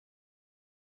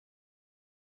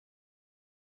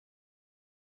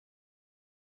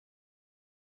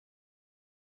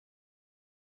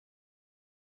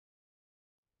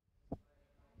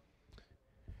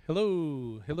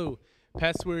Hello, hello.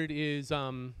 Password is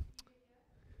eBay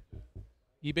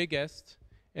guest,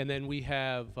 and then we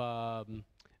have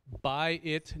buy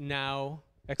it now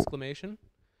exclamation,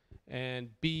 and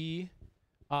B,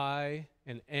 I,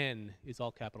 and N is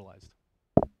all capitalized.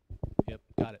 Yep,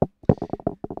 got it.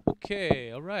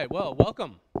 Okay, all right. Well,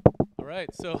 welcome. All right,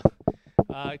 so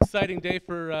exciting day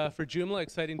for Joomla.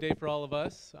 Exciting day for all of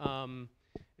us. I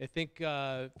think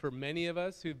for many of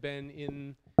us who've been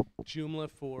in Joomla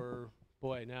for,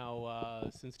 boy, now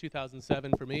since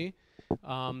 2007 for me,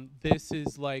 this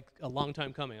is like a long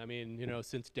time coming. I mean, you know,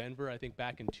 since Denver, I think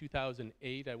back in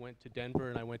 2008, I went to Denver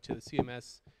and I went to the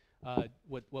CMS,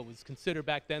 what was considered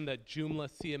back then the Joomla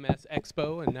CMS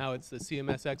Expo, and now it's the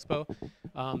CMS Expo.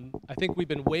 I think we've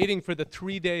been waiting for the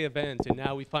 3-day event, and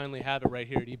now we finally have it right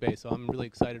here at eBay, so I'm really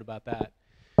excited about that.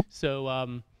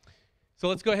 So, so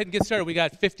let's go ahead and get started. We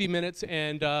got 50 minutes,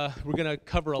 and we're going to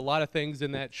cover a lot of things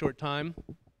in that short time.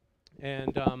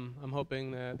 And I'm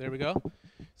hoping that, there we go.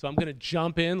 So I'm going to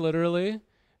jump in, literally.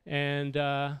 And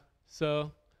so I'm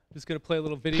just going to play a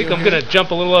little video. I think I'm going to jump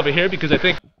a little over here because I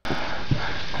think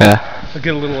I'll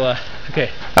get a little, okay.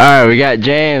 All right, we got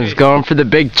James going for the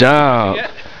big jump.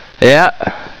 Yeah,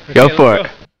 okay, go for it.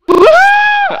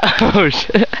 Oh,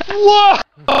 shit.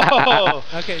 Whoa!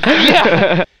 Okay, so,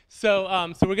 yeah.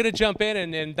 So we're going to jump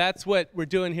in, and that's what we're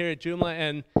doing here at Joomla.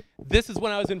 And this is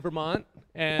when I was in Vermont.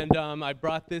 And I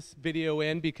brought this video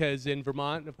in because in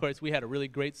Vermont, of course, we had a really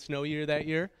great snow year that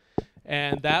year.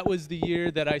 And that was the year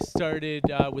that I started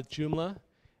with Joomla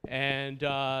and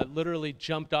literally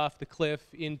jumped off the cliff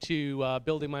into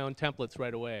building my own templates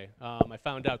right away. I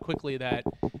found out quickly that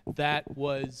that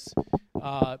was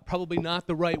probably not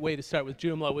the right way to start with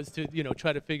Joomla, was to, you know,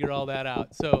 try to figure all that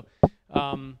out. So,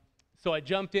 so I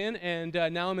jumped in, and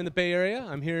now I'm in the Bay Area.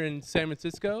 I'm here in San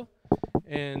Francisco.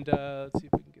 And let's see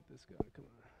if we can get this going. Come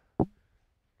on.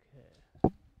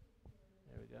 Okay.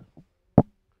 There we go.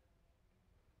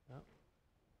 Oh.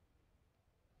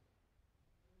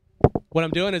 What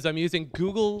I'm doing is I'm using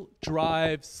Google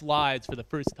Drive slides for the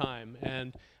first time,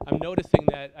 and I'm noticing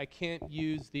that I can't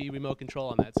use the remote control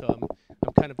on that, so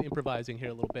I'm kind of improvising here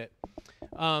a little bit.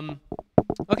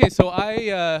 Okay, so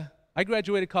I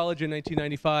graduated college in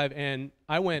 1995, and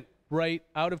I went right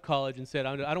out of college and said,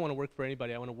 I don't want to work for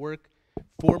anybody. I want to work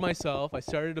for myself. I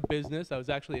started a business. I was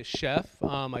actually a chef.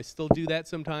 I still do that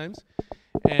sometimes.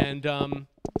 And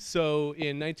so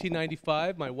in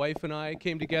 1995, my wife and I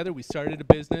came together. We started a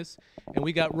business, and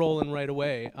we got rolling right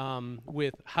away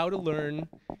with how to learn,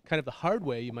 kind of the hard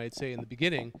way, you might say, in the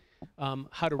beginning,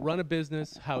 how to run a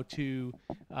business, how to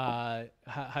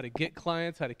get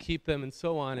clients, how to keep them, and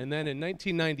so on. And then in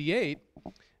 1998,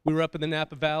 we were up in the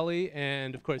Napa Valley,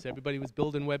 and of course, everybody was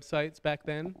building websites back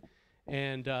then.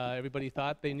 And everybody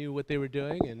thought they knew what they were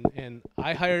doing, and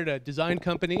I hired a design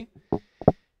company,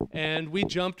 and we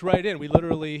jumped right in. We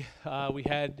literally we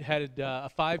had a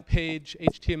 5-page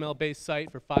HTML-based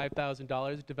site for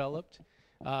 $5,000 developed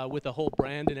with a whole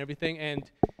brand and everything.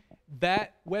 And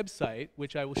that website,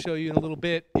 which I will show you in a little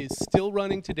bit, is still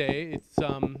running today.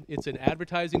 It's an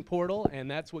advertising portal, and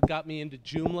that's what got me into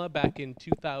Joomla back in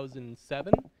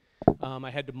 2007.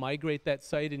 I had to migrate that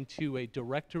site into a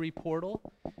directory portal,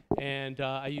 and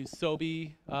I used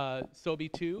Sobi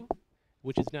 2,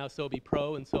 which is now Sobi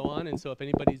Pro, and so on. And so if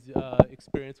anybody's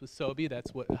experienced with Sobi,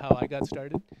 that's how I got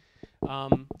started.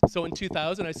 So in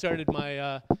 2000, I started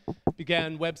my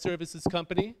began web services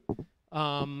company.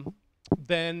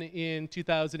 Then in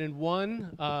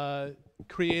 2001,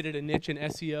 created a niche in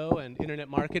SEO and internet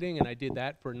marketing, and I did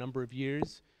that for a number of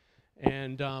years.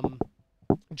 And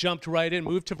jumped right in,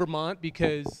 moved to Vermont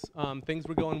because things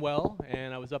were going well,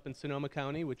 and I was up in Sonoma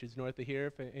County, which is north of here,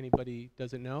 if anybody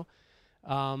doesn't know.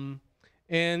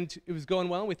 And it was going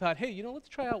well, and we thought, hey, you know, let's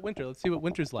try out winter. Let's see what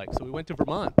winter's like. So we went to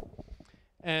Vermont.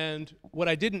 And what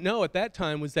I didn't know at that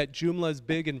time was that Joomla is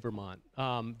big in Vermont,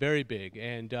 very big.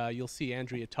 And you'll see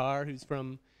Andrea Tarr, who's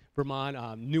from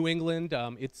Vermont, New England.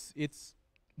 It's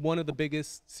one of the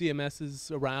biggest CMSs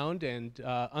around, and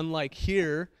unlike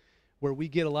here, where we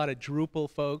get a lot of Drupal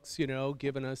folks, you know,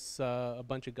 giving us a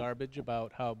bunch of garbage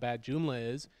about how bad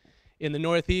Joomla is. In the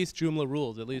Northeast, Joomla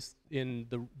rules, at least in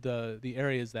the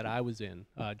areas that I was in,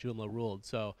 Joomla ruled.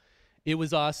 So it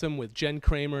was awesome with Jen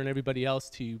Kramer and everybody else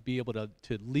to be able to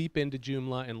leap into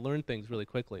Joomla and learn things really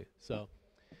quickly. So,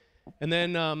 and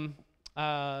then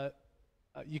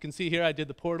you can see here I did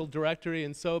the portal directory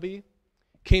in Sobi,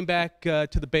 came back to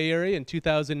the Bay Area in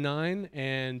 2009,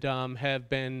 and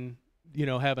have been, you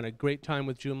know, having a great time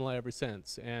with Joomla ever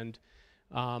since. And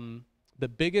the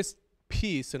biggest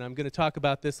piece, and I'm going to talk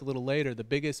about this a little later, the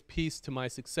biggest piece to my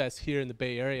success here in the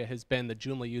Bay Area has been the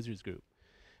Joomla users group.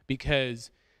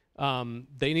 Because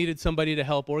They needed somebody to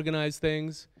help organize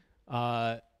things.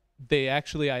 They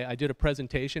actually, I did a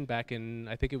presentation back in,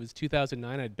 I think it was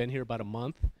 2009. I'd been here about a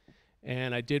month.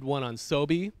 And I did one on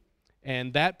Sobi.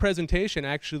 And that presentation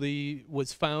actually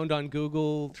was found on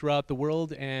Google throughout the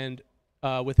world. And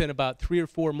within about 3 or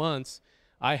 4 months,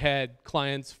 I had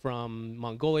clients from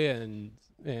Mongolia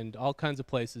and all kinds of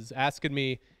places asking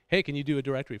me, hey, can you do a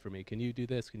directory for me? Can you do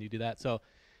this? Can you do that? So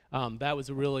that was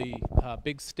a really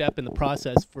big step in the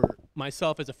process for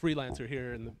myself as a freelancer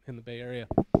here in the Bay Area.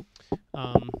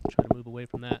 Try to move away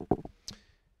from that.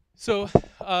 So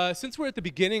since we're at the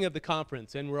beginning of the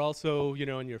conference and we're also,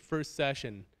 in your first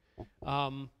session,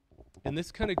 and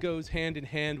this kind of goes hand in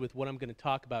hand with what I'm going to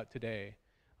talk about today,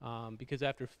 because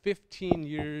after 15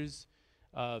 years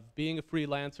of being a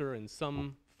freelancer in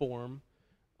some form,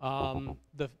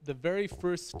 the very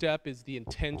first step is the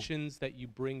intentions that you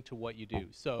bring to what you do.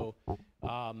 So,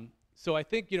 so I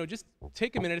think, just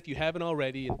take a minute if you haven't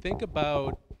already and think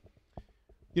about,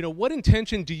 what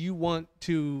intention do you want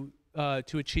to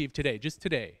achieve today, just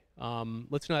today?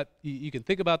 Let's not, you can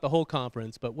think about the whole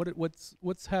conference, but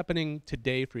what's happening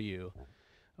today for you?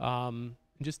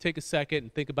 Just take a second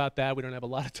and think about that. We don't have a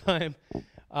lot of time.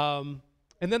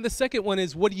 And then the second one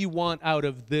is, what do you want out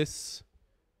of this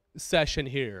session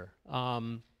here?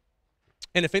 And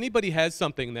if anybody has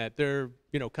something that they're,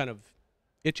 kind of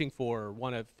itching for or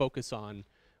want to focus on,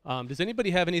 does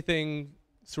anybody have anything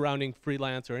surrounding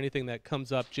freelance or anything that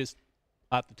comes up just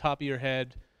at the top of your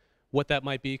head? What that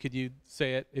might be? Could you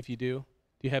say it if you do?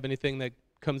 Do you have anything that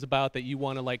comes about that you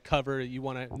want to cover, you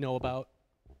want to know about?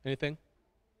 Anything?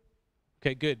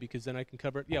 Okay, good, because then I can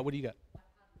cover it. Yeah, what do you got?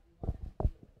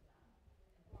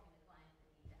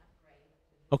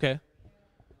 Okay.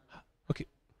 Okay.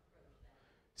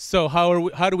 So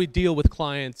how do we deal with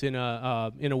clients in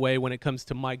a way when it comes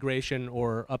to migration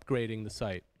or upgrading the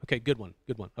site? Okay, good one,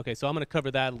 good one. Okay, so I'm going to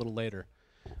cover that a little later.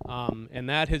 And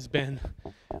that has been,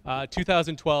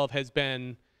 2012 has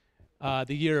been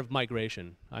the year of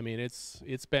migration. I mean,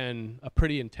 it's been a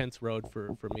pretty intense road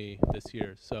for me this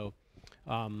year. So,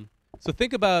 so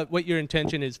think about what your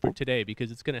intention is for today,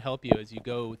 because it's going to help you as you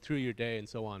go through your day and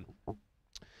so on.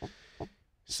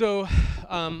 So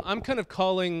I'm kind of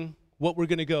calling what we're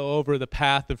going to go over the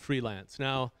path of freelance.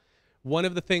 Now, one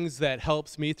of the things that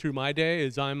helps me through my day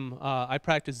is I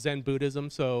practice Zen Buddhism.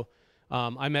 So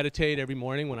I meditate every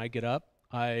morning when I get up.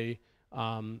 I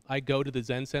go to the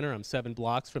Zen Center. I'm 7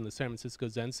 blocks from the San Francisco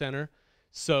Zen Center.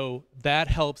 So that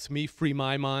helps me free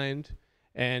my mind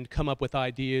and come up with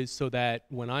ideas so that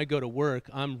when I go to work,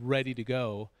 I'm ready to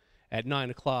go at 9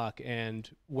 o'clock. And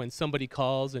when somebody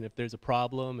calls and if there's a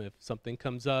problem, if something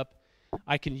comes up,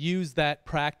 I can use that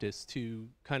practice to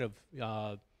kind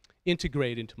of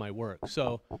integrate into my work.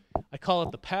 So I call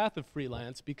it the path of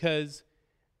freelance because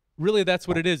really that's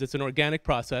what it is. It's an organic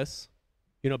process.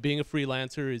 Being a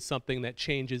freelancer is something that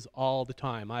changes all the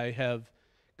time. I have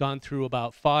gone through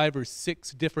about 5 or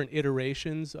 6 different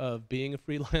iterations of being a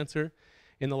freelancer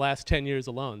in the last 10 years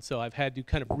alone. So I've had to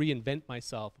kind of reinvent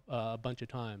myself a bunch of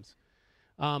times.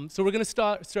 So we're going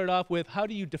to start off with, how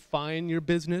do you define your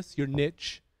business, your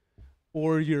niche,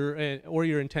 or your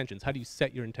intentions? How do you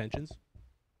set your intentions?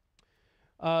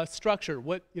 Structure,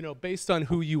 based on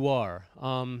who you are.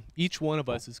 Each one of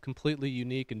us is completely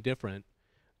unique and different.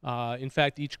 In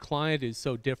fact, each client is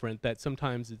so different that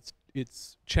sometimes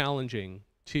it's challenging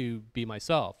to be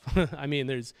myself. I mean,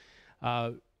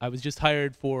 I was just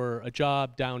hired for a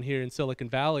job down here in Silicon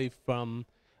Valley from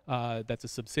that's a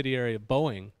subsidiary of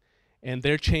Boeing, and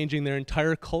they're changing their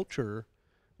entire culture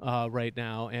right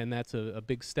now, and that's a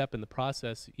big step in the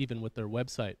process, even with their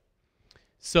website.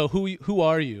 So who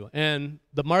are you? And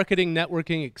the marketing,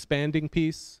 networking, expanding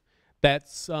piece,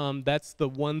 that's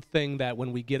the one thing that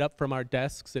when we get up from our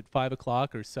desks at 5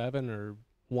 o'clock or 7 or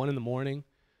 1 in the morning,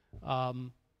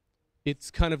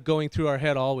 it's kind of going through our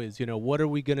head always, what are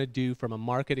we going to do from a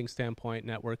marketing standpoint,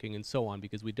 networking, and so on,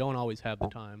 because we don't always have the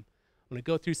time. I'm going to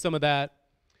go through some of that.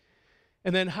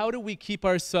 And then how do we keep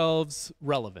ourselves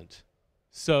relevant?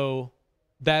 So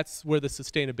that's where the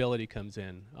sustainability comes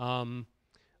in.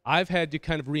 I've had to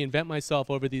kind of reinvent myself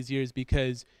over these years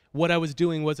because what I was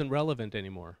doing wasn't relevant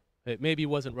anymore. It maybe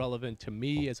wasn't relevant to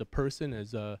me as a person,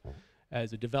 as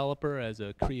a developer, as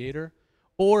a creator,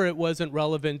 or it wasn't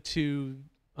relevant to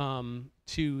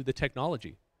the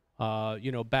technology.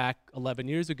 Back 11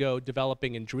 years ago,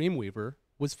 developing in Dreamweaver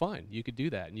was fine. You could do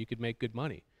that, and you could make good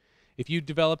money. If you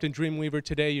developed in Dreamweaver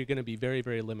today, you're going to be very,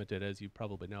 very limited, as you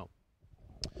probably know.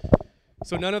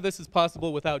 So none of this is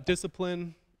possible without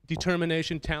discipline,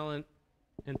 determination, talent,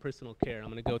 and personal care.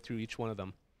 I'm going to go through each one of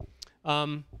them.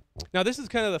 Now this is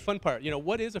kind of the fun part.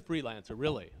 What is a freelancer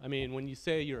really? I mean, when you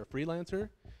say you're a freelancer,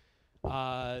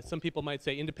 some people might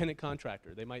say independent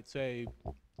contractor. They might say,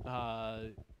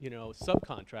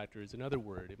 subcontractor is another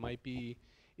word. It might be,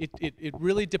 it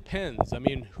really depends. I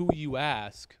mean, who you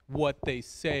ask, what they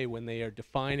say when they are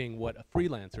defining what a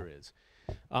freelancer is.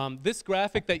 This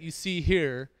graphic that you see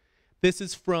here, this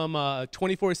is from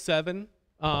 24/7.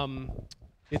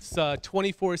 It's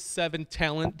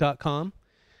 247talent.com.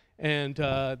 And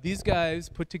these guys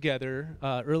put together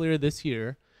earlier this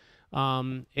year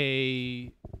an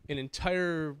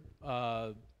entire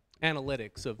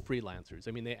analytics of freelancers.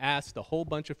 I mean, they asked a whole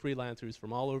bunch of freelancers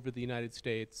from all over the United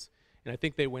States, and I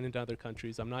think they went into other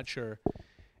countries, I'm not sure,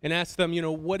 and asked them,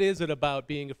 what is it about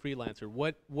being a freelancer?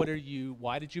 What are you,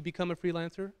 why did you become a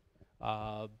freelancer?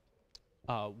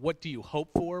 What do you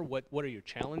hope for? What are your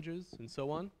challenges, and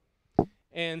so on?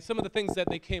 And some of the things that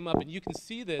they came up, and you can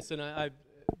see this, and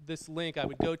this link, I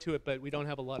would go to it, but we don't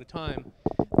have a lot of time.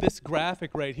 This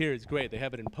graphic right here is great. They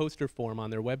have it in poster form on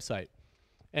their website.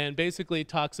 And basically it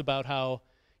talks about how,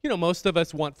 most of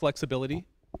us want flexibility.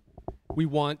 We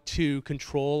want to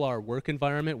control our work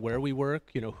environment, where we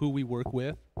work, who we work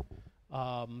with.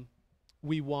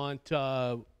 We want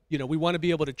to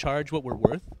be able to charge what we're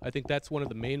worth. I think that's one of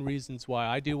the main reasons why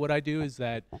I do what I do, is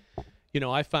that,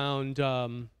 I found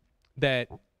that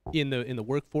in the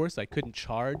workforce I couldn't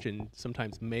charge and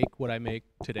sometimes make what I make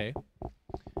today.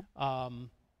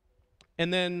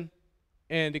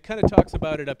 And it kind of talks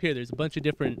about it up here. There's a bunch of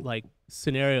different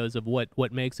scenarios of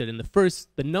what makes it. And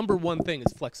the number one thing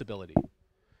is flexibility.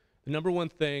 The number one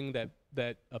thing that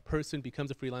a person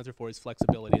becomes a freelancer for is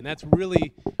flexibility. And that's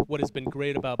really what has been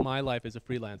great about my life as a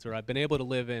freelancer. I've been able to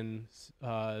live in,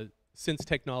 since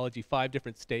technology, 5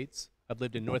 different states. I've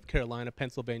lived in North Carolina,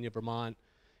 Pennsylvania, Vermont,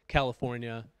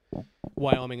 California,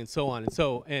 Wyoming, and so on.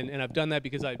 And I've done that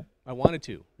because I wanted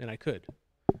to, and I could.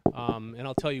 And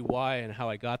I'll tell you why and how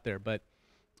I got there. But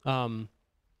the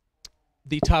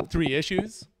top 3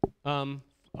 issues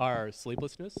are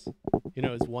sleeplessness,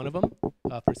 is one of them.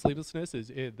 For sleeplessness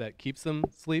that keeps them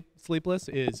sleepless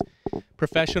is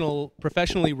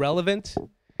professionally relevant,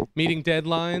 meeting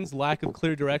deadlines, lack of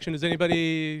clear direction. Is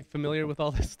anybody familiar with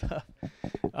all this stuff?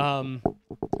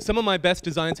 Some of my best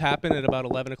designs happen at about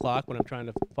 11 o'clock when I'm trying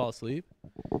to fall asleep.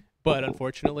 But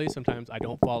unfortunately, sometimes I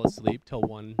don't fall asleep till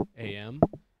 1 a.m.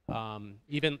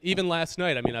 Even last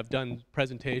night, I mean, I've done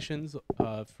presentations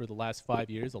for the last 5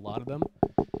 years, a lot of them.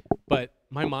 But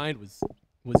my mind was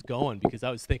going because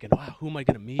I was thinking, wow, who am I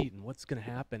going to meet and what's going to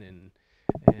happen?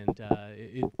 And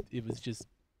it was just,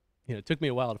 it took me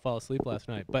a while to fall asleep last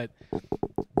night. But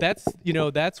that's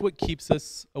what keeps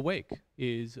us awake.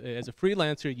 Is as a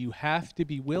freelancer, you have to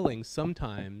be willing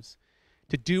sometimes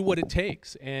to do what it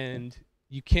takes, and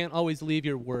you can't always leave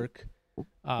your work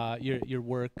at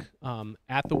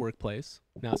the workplace.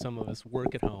 Now, some of us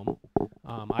work at home.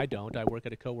 I don't. I work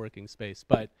at a co-working space,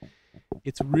 but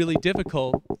it's really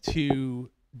difficult to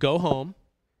go home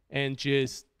and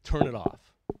just turn it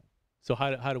off. So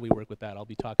how do we work with that? I'll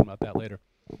be talking about that later.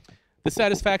 The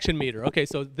satisfaction meter. Okay,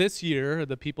 so this year,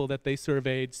 the people that they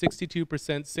surveyed,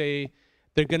 62% say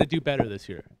they're going to do better this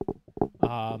year.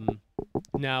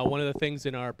 Now, one of the things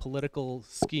in our political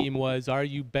scheme was, are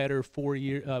you better are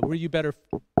you better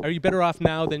off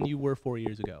now than you were 4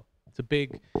 years ago? It's a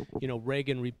big,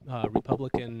 Reagan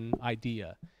Republican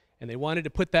idea. And they wanted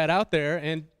to put that out there.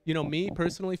 And, me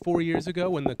personally, 4 years ago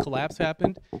when the collapse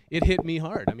happened, it hit me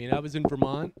hard. I mean, I was in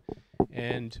Vermont,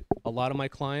 and a lot of my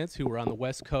clients who were on the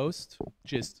West Coast,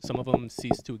 some of them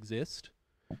ceased to exist.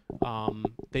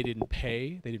 They didn't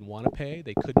pay. They didn't want to pay.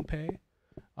 They couldn't pay.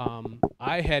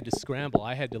 I had to scramble.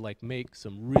 I had to make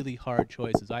some really hard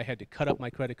choices. I had to cut up my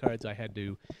credit cards. I had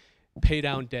to pay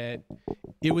down debt.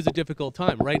 It was a difficult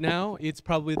time. Right now, it's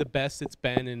probably the best it's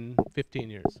been in 15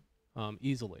 years,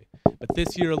 easily. But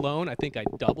this year alone, I think I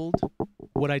doubled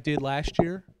what I did last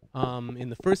year. In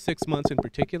the first 6 months in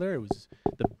particular, it was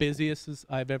the busiest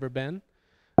I've ever been.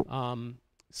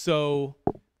 So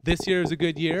this year is a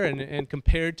good year, and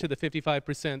compared to the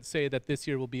 55% say that this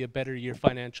year will be a better year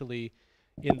financially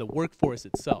in the workforce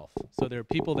itself. So there are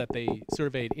people that they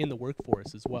surveyed in the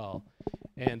workforce as well.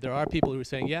 And there are people who are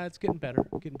saying, yeah, it's getting better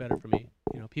for me.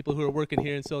 People who are working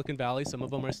here in Silicon Valley, some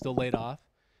of them are still laid off,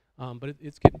 but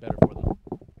it's getting better for them.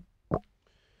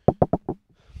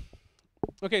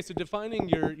 Okay, so defining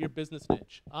your business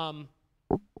niche.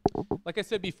 Like I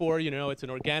said before, it's an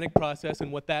organic process,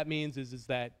 and what that means is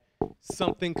that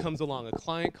something comes along. A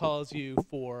client calls you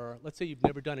for, let's say you've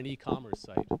never done an e-commerce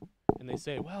site, and they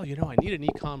say, well, I need an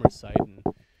e-commerce site, and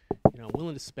I'm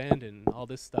willing to spend and all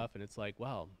this stuff. And it's like,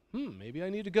 well, maybe I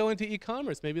need to go into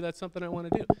e-commerce. Maybe that's something I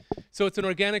want to do. So it's an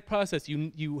organic process.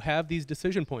 You have these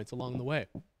decision points along the way.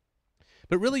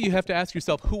 But really, you have to ask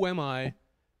yourself, who am I,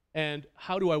 and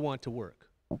how do I want to work?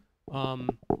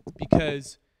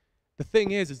 Because the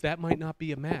thing is that might not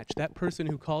be a match. That person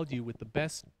who called you with the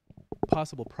best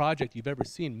possible project you've ever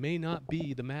seen may not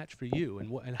be the match for you.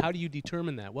 And how do you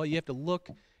determine that? Well, you have to look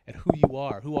at who you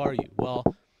are. Who are you? Well,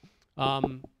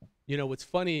 what's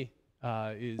funny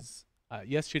is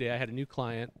yesterday I had a new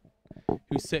client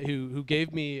who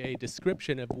gave me a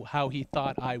description of how he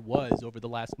thought I was over the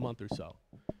last month or so,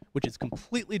 which is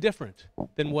completely different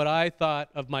than what I thought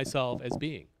of myself as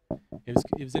being.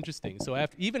 It was interesting. So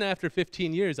even after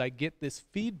 15 years, I get this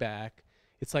feedback.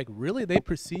 It's like, really? They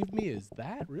perceived me as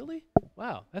that? Really?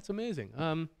 Wow, that's amazing.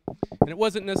 And it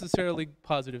wasn't necessarily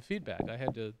positive feedback. I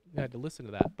had to listen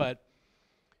to that. But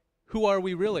who are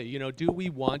we really? Do we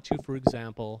want to, for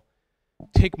example,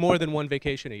 take more than one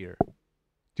vacation a year?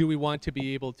 Do we want to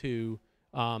be able to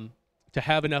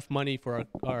have enough money for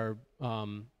our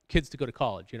kids to go to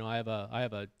college? I have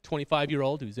a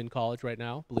 25-year-old who's in college right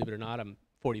now. Believe it or not, I'm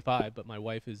 45, but my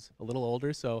wife is a little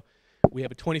older, so we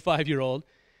have a 25-year-old.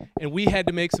 And we had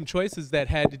to make some choices that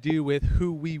had to do with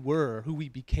who we were, who we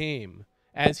became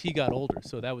as he got older.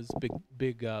 So that was a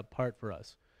big part for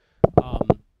us.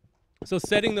 So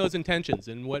setting those intentions,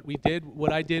 and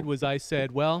what I did was I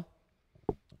said, well,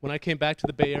 when I came back to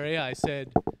the Bay Area, I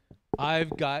said,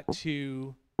 I've got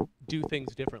to do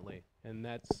things differently, and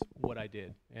that's what I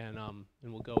did. And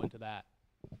we'll go into that.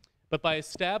 But by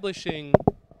establishing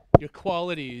your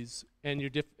qualities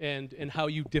and and how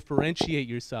you differentiate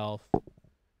yourself,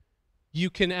 you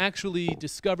can actually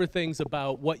discover things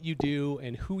about what you do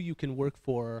and who you can work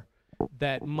for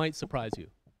that might surprise you,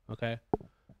 okay?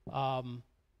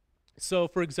 So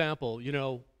for example,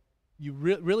 you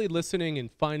really listening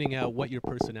and finding out what your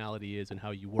personality is and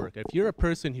how you work. If you're a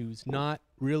person who's not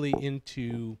really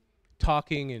into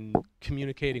talking and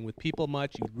communicating with people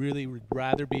much, you really would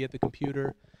rather be at the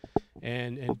computer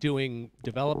and doing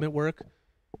development work,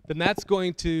 then that's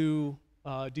going to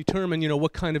determine,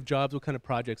 what kind of jobs, what kind of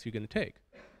projects you're going to take.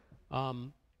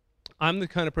 I'm the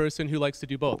kind of person who likes to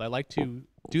do both. I like to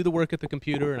do the work at the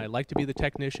computer, and I like to be the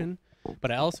technician,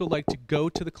 but I also like to go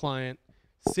to the client,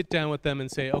 sit down with them and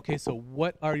say, okay, so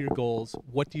what are your goals?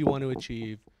 What do you want to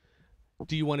achieve?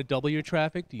 Do you want to double your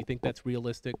traffic? Do you think that's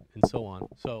realistic? And so on.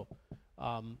 So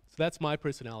that's my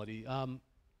personality.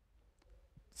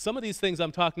 Some of these things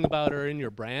I'm talking about are in your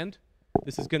brand.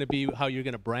 This is going to be how you're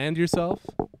going to brand yourself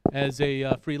as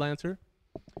a freelancer.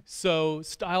 So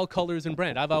style, colors, and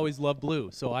brand. I've always loved blue,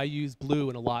 so I use blue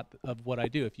in a lot of what I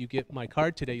do. If you get my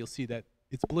card today, you'll see that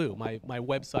it's blue. My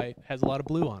website has a lot of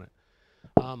blue on it.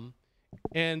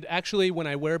 And actually, when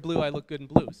I wear blue, I look good in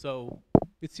blue, so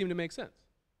it seemed to make sense.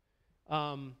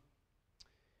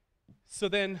 So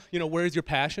then, where's your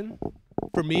passion?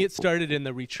 For me, it started in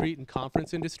the retreat and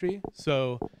conference industry.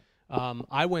 So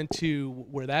I went to,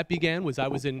 where that began was I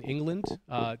was in England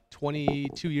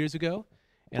 22 years ago,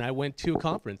 and I went to a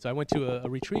conference. I went to a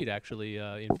retreat, actually,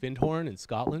 in Findhorn in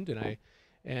Scotland,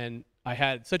 and I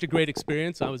had such a great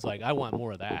experience. I was like, I want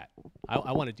more of that.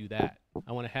 I want to do that.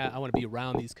 I want to be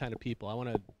around these kind of people. I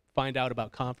want to find out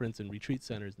about conference and retreat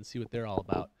centers and see what they're all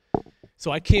about.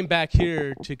 So I came back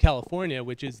here to California,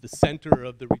 which is the center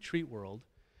of the retreat world.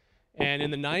 And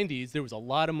in the 90s, there was a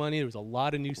lot of money. There was a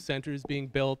lot of new centers being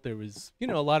built. There was, a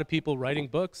lot of people writing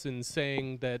books and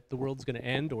saying that the world's going to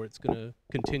end or it's going to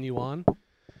continue on.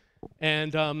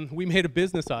 And we made a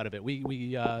business out of it.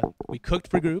 We cooked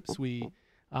for groups.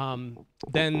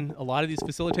 Then a lot of these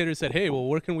facilitators said, hey, well,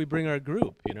 where can we bring our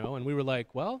group? And we were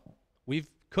like, well, we've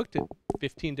cooked at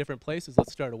 15 different places.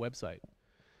 Let's start a website.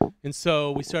 And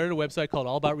so we started a website called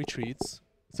All About Retreats.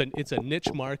 It's a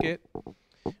niche market.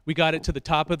 We got it to the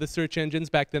top of the search engines.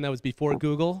 Back then, that was before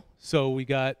Google. So we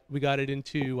got it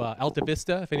into Alta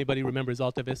Vista, if anybody remembers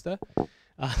Alta Vista.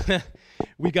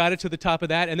 We got it to the top of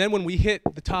that. And then when we hit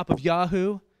the top of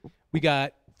Yahoo, we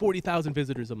got 40,000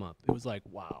 visitors a month. It was like,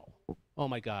 wow. Oh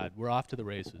my God, we're off to the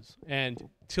races. And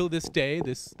till this day,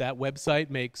 that website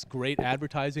makes great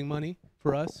advertising money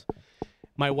for us.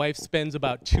 My wife spends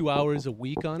about 2 hours a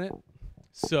week on it.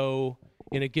 So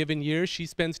in a given year, she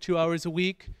spends 2 hours a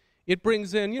week. It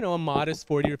brings in, a modest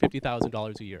 $40,000 or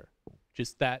 $50,000 a year,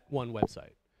 just that one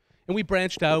website. And we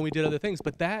branched out and we did other things,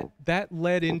 but that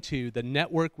led into the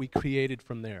network we created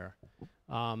from there.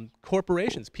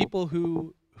 Corporations, people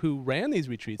who ran these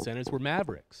retreat centers were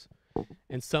mavericks.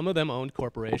 And some of them owned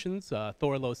corporations,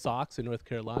 Thorlow Socks in North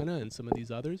Carolina and some of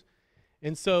these others.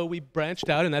 And so we branched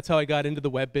out, and that's how I got into the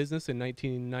web business in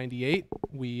 1998.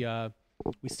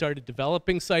 we started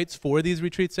developing sites for these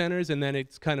retreat centers, and then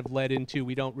it's kind of led into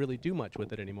we don't really do much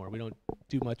with it anymore. We don't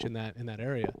do much in that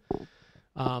area.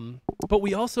 But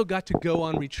we also got to go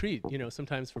on retreat,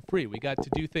 sometimes for free. We got to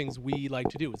do things we like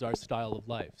to do. It was our style of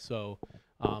life. So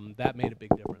that made a big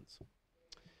difference.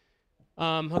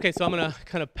 Okay, so I'm gonna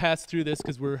kind of pass through this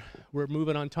because we're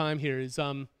moving on time here.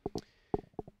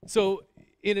 So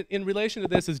in relation to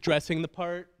this is dressing the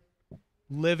part,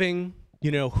 living,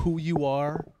 who you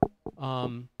are.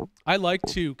 I like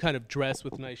to kind of dress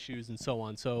with nice shoes and so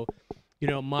on. So,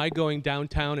 my going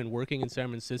downtown and working in San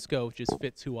Francisco just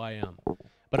fits who I am.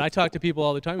 But I talk to people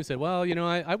all the time who say, well,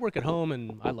 I work at home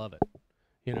and I love it,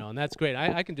 and that's great.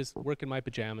 I can just work in my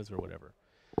pajamas or whatever.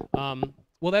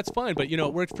 Well, that's fine, but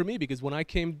it worked for me because when I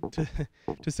came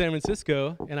to San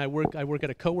Francisco and I work at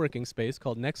a co-working space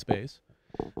called Next Space,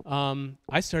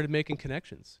 I started making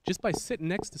connections just by sitting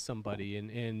next to somebody,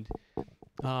 and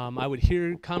I would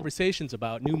hear conversations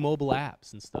about new mobile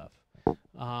apps and stuff.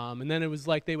 And then it was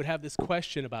like they would have this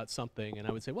question about something, and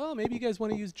I would say, well, maybe you guys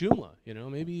want to use Joomla.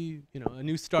 Maybe a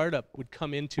new startup would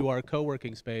come into our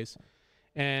co-working space,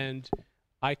 and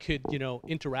I could,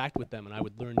 interact with them, and I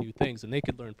would learn new things, and they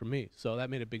could learn from me. So that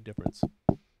made a big difference.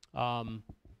 And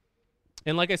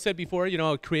like I said before,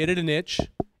 I created a niche,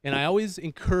 and I always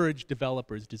encourage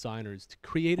developers, designers, to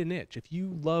create a niche. If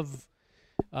you love,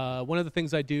 one of the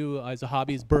things I do as a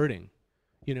hobby is birding.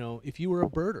 If you were a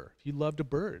birder, if you loved a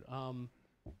bird,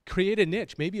 create a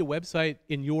niche, maybe a website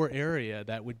in your area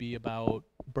that would be about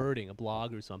birding, a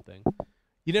blog or something.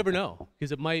 You never know,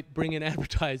 because it might bring in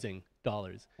advertising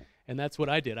dollars. And that's what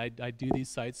I did. I do these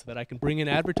sites so that I can bring in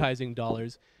advertising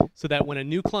dollars so that when a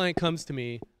new client comes to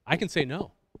me, I can say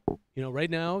no.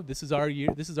 Right now, this is our year.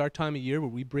 This is our time of year where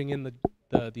we bring in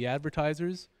the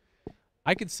advertisers.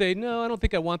 I could say, no, I don't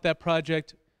think I want that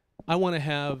project. I want to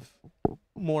have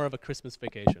more of a Christmas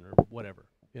vacation or whatever.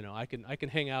 I can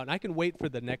hang out and I can wait for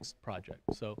the next project.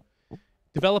 So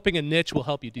developing a niche will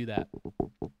help you do that.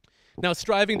 Now,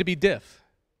 striving to be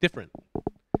different.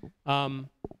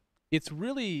 It's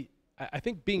really, I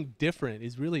think being different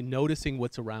is really noticing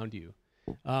what's around you.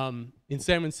 In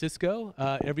San Francisco,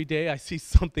 every day I see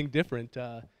something different.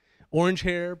 Orange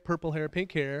hair, purple hair,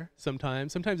 pink hair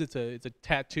sometimes. Sometimes it's a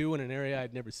tattoo in an area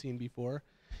I'd never seen before.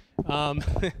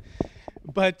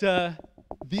 But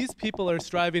these people are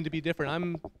striving to be different.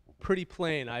 I'm pretty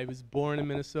plain. I was born in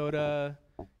Minnesota,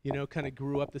 kind of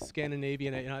grew up the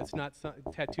Scandinavian. It's not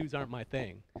tattoos aren't my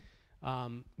thing.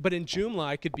 But in Joomla,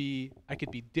 I could be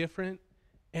different,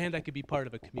 and I could be part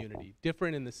of a community.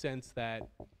 Different in the sense that,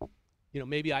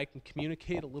 maybe I can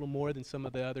communicate a little more than some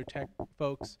of the other tech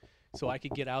folks, so I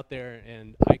could get out there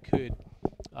and I could,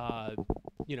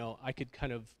 I could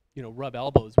kind of, rub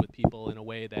elbows with people in a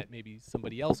way that maybe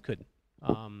somebody else couldn't.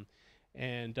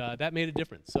 And that made a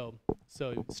difference. So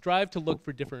strive to look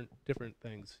for different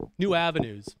things, new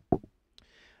avenues,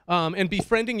 and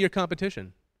befriending your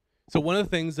competition. So one of the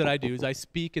things that I do is I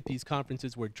speak at these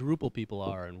conferences where Drupal people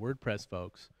are and WordPress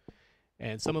folks,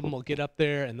 and some of them will get up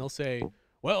there and they'll say,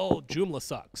 well, Joomla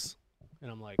sucks. And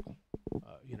I'm like,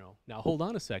 now hold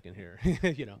on a second here,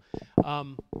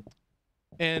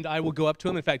 and I will go up to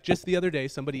him. In fact, just the other day,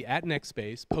 somebody at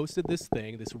NextSpace posted this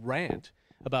rant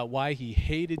about why he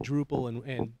hated Drupal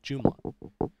and Joomla.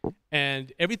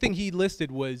 And everything he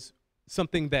listed was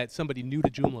something that somebody new to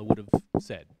Joomla would have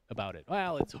said about it.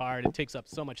 Well, it's hard, it takes up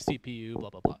so much CPU, blah,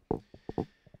 blah, blah.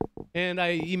 And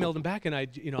I emailed him back, and I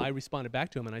responded back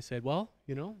to him, and I said, well,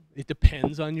 it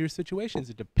depends on your situations.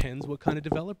 It depends what kind of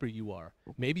developer you are.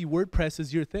 Maybe WordPress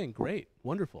is your thing. Great,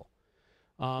 wonderful.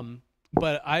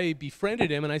 But I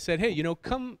befriended him, and I said, hey,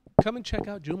 come and check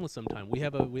out Joomla sometime. We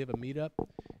have a meetup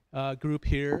group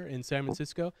here in San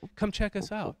Francisco. Come check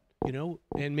us out,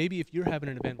 and maybe if you're having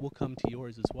an event, we'll come to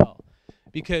yours as well.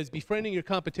 Because befriending your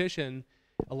competition,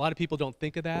 a lot of people don't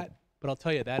think of that, but I'll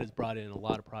tell you, that has brought in a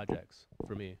lot of projects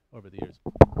for me over the years.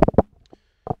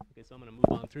 Okay, so I'm going to move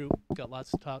on through. Got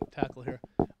lots to tackle here.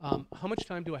 How much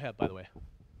time do I have, by the way?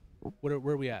 Where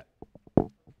are we at?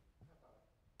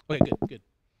 Okay, good.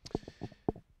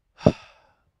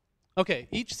 Okay,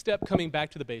 each step coming back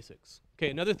to the basics.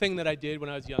 Okay, another thing that I did when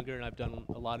I was younger, and I've done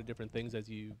a lot of different things, as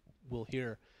you will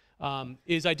hear,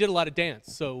 is I did a lot of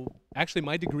dance. So actually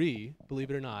my degree,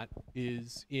 believe it or not,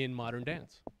 is in modern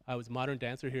dance. I was a modern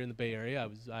dancer here in the Bay Area.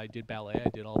 I did ballet, I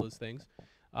did all those things,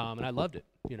 and I loved it.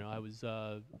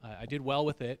 I did well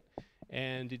with it,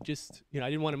 and it just, I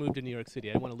didn't want to move to New York City.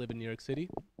 I didn't want to live in New York City,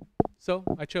 so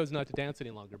I chose not to dance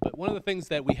any longer. But one of the things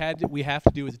that we have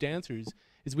to do as dancers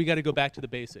is we got to go back to the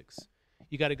basics.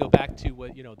 You got to go back to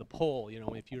what, the pole.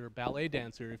 If you're a ballet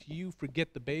dancer, if you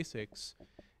forget the basics,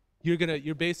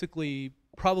 you're basically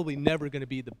probably never gonna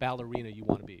be the ballerina you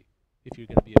want to be if you're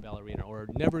gonna be a ballerina, or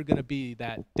never gonna be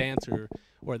that dancer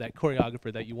or that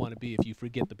choreographer that you want to be if you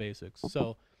forget the basics.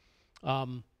 So,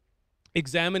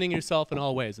 examining yourself in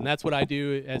all ways, and that's what I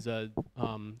do as a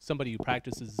somebody who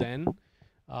practices Zen.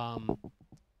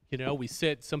 You know, we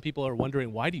sit. Some people are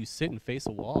wondering, why do you sit and face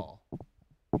a wall?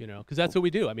 You know, because that's what we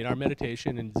do. I mean, our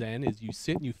meditation in Zen is you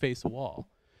sit and you face a wall.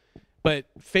 But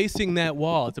facing that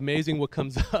wall, it's amazing what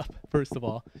comes up, first of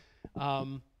all.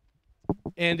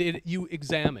 And you're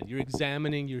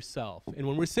examining yourself. And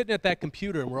when we're sitting at that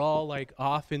computer and we're all like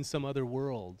off in some other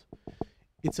world,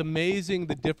 it's amazing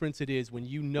the difference it is when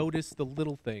you notice the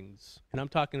little things. And I'm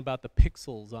talking about the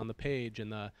pixels on the page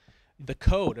and the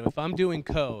code. If I'm doing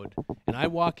code and I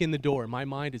walk in the door and my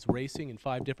mind is racing in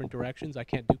 5 different directions, I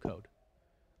can't do code.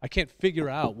 I can't figure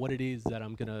out what it is that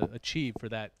I'm going to achieve for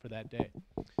that day.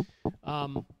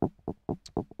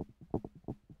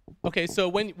 Okay, so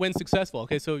when successful,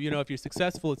 okay, so you know, if you're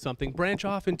successful at something, branch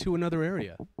off into another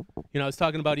area. You know, I was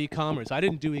talking about e-commerce. I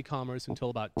didn't do e-commerce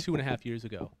until about 2.5 years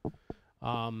ago.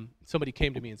 Somebody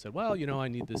came to me and said, well, you know, I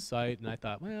need this site, and I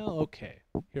thought, well, okay,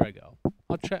 here I go.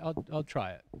 I'll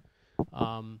try it.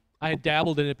 I had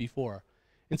dabbled in it before,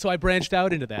 and so I branched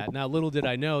out into that. Now, little did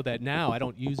I know that now I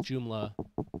don't use Joomla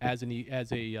as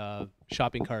a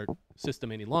shopping cart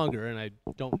system any longer, and I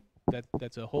don't.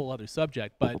 That's a whole other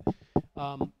subject, but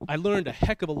I learned a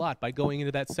heck of a lot by going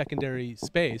into that secondary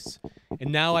space,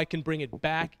 and now I can bring it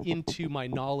back into my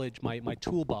knowledge, my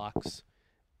toolbox,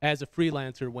 as a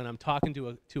freelancer when I'm talking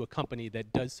to a company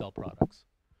that does sell products.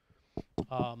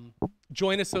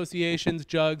 Joint associations,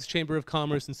 JUGs, Chamber of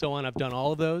Commerce, and so on, I've done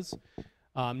all of those.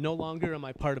 No longer am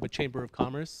I part of a Chamber of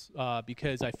Commerce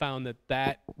because I found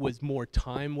that was more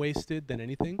time wasted than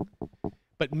anything.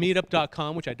 But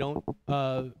meetup.com, which I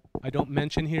don't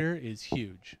mention here, is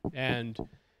huge. And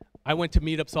I went to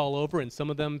meetups all over, and some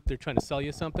of them, they're trying to sell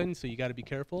you something, so you got to be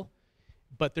careful.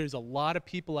 But there's a lot of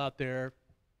people out there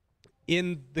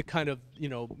in the kind of, you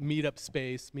know, meetup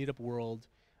space, meetup world,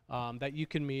 that you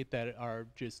can meet that are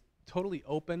just totally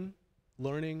open,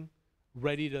 learning,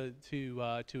 ready to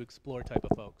explore type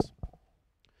of folks.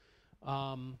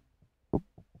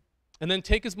 And then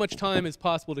take as much time as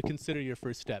possible to consider your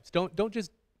first steps. Don't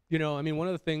just, you know, I mean, one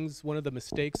of the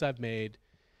mistakes I've made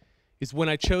is when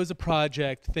I chose a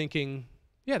project thinking,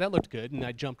 yeah, that looked good, and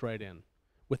I jumped right in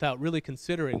without really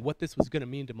considering what this was going to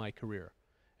mean to my career.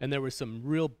 And there were some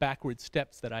real backward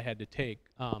steps that I had to take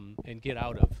and get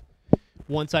out of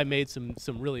once I made some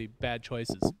really bad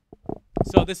choices.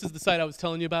 So this is the site I was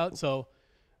telling you about. So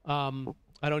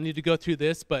I don't need to go through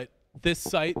this, but this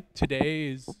site today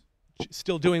is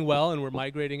still doing well, and we're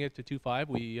migrating it to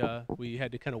 2.5. We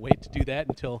had to kind of wait to do that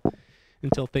until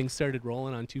things started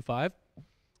rolling on 2.5.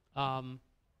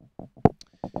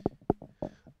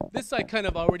 This I kind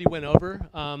of already went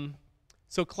over.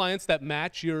 So clients that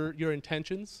match your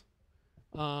intentions.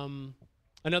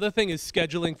 Another thing is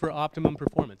scheduling for optimum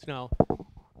performance. Now,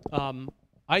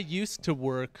 I used to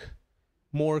work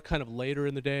more kind of later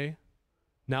in the day.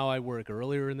 Now I work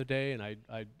earlier in the day,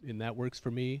 and that works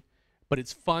for me. But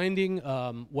it's finding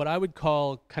what I would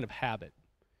call kind of habit,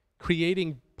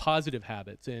 creating positive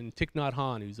habits. And Thich Nhat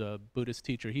Hanh, who's a Buddhist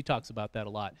teacher, he talks about that a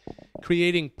lot.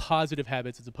 Creating positive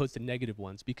habits as opposed to negative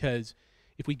ones, because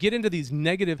if we get into these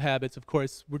negative habits, of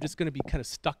course, we're just going to be kind of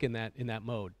stuck in that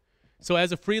mode. So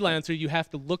as a freelancer, you have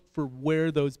to look for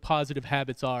where those positive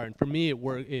habits are. And for me,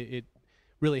 it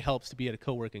really helps to be at a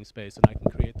co-working space, and I can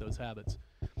create those habits.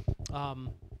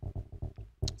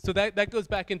 So that goes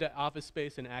back into office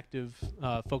space and active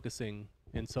focusing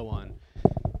and so on.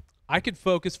 I could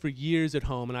focus for years at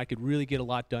home, and I could really get a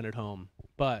lot done at home,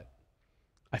 but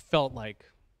I felt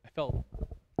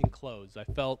enclosed. I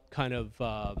felt kind of,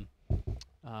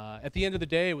 at the end of the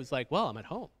day, it was like, well, I'm at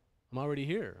home. I'm already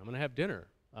here. I'm going to have dinner.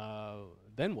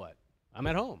 Then what? I'm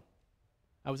at home.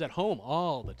 I was at home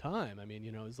all the time. I mean,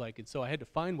 you know, it was like, and so I had to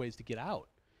find ways to get out.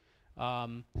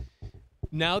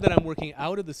 Now that I'm working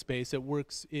out of the space, it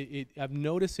works. I'm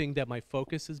noticing that my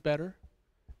focus is better,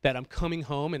 that I'm coming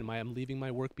home and I'm leaving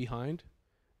my work behind,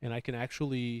 and I can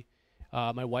actually.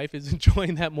 My wife is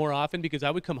enjoying that more often, because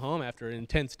I would come home after an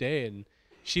intense day and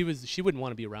she wouldn't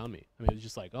want to be around me. I mean, it was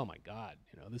just like, oh my God,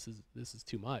 you know, this is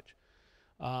too much.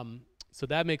 So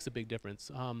that makes a big difference.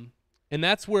 And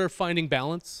that's where finding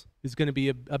balance is going to be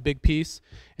a big piece.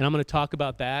 And I'm going to talk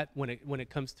about that when it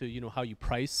comes to, you know, how you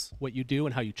price what you do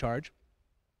and how you charge.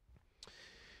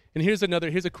 And here's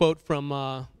a quote from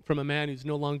a man who's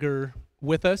no longer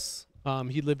with us.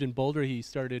 He lived in Boulder. He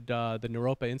started the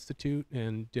Naropa Institute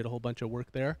and did a whole bunch of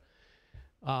work there.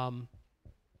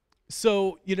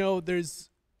 So, you know,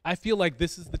 I feel like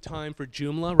this is the time for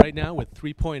Joomla right now with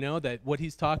 3.0, that what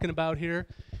he's talking about here,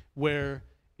 where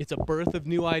it's a birth of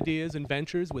new ideas and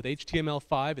ventures with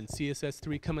HTML5 and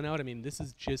CSS3 coming out. I mean, this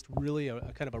is just really a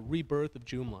kind of a rebirth of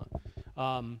Joomla.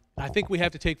 I think we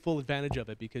have to take full advantage of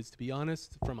it because, to be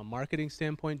honest, from a marketing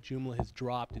standpoint, Joomla has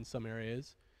dropped in some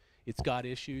areas. It's got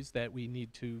issues that we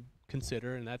need to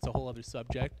consider, and that's a whole other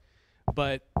subject.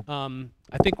 But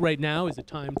I think right now is the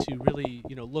time to really,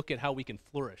 look at how we can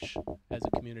flourish as a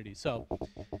community. So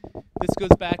this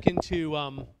goes back into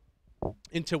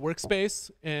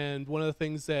workspace, and one of the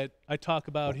things that I talk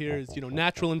about here is,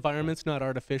 natural environments, not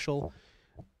artificial.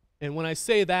 And when I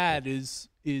say that is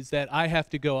that I have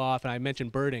to go off, and I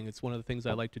mentioned birding, it's one of the things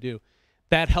I like to do.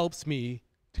 That helps me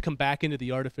to come back into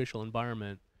the artificial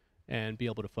environment and be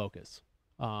able to focus.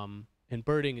 And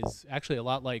birding is actually a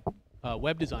lot like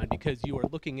web design, because you are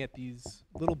looking at these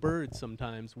little birds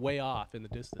sometimes way off in the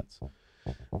distance.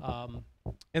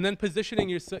 And then positioning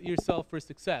yourself for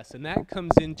success, and that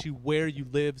comes into where you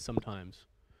live sometimes.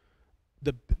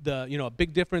 A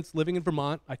big difference living in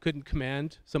Vermont, I couldn't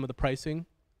command some of the pricing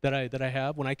that I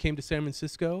have. When I came to San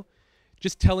Francisco,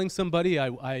 just telling somebody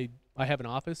I have an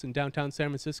office in downtown San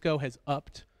Francisco has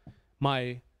upped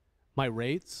my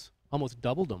rates, almost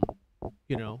doubled them,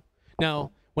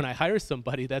 Now, when I hire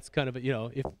somebody, that's kind of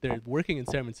if they're working in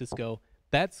San Francisco,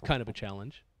 that's kind of a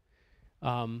challenge.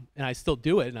 And I still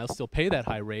do it, and I'll still pay that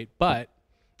high rate. But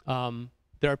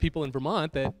there are people in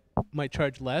Vermont that might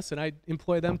charge less, and I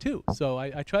employ them too. So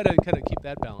I try to kind of keep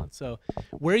that balance. So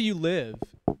where you live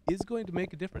is going to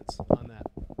make a difference on that.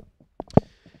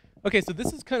 Okay, so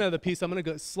this is kind of the piece. I'm going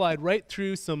to slide right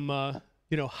through some,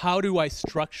 how do I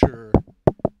structure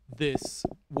this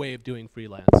way of doing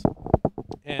freelance?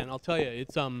 And I'll tell you,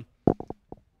 it's,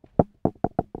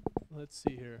 let's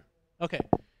see here. Okay,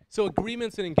 so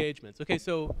agreements and engagements. Okay,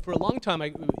 so for a long time,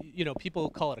 people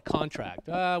call it a contract.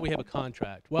 We have a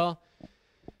contract. Well,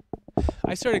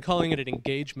 I started calling it an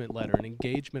engagement letter, an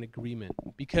engagement agreement,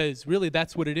 because really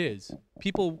that's what it is.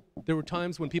 There were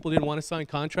times when people didn't want to sign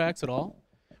contracts at all,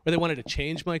 or they wanted to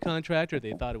change my contract, or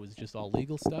they thought it was just all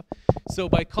legal stuff. So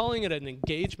by calling it an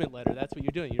engagement letter, that's what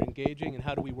you're doing. You're engaging, and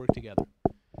how do we work together?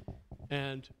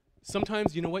 And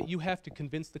sometimes, you have to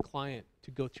convince the client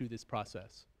to go through this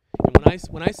process. And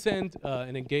when I send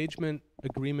an engagement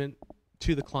agreement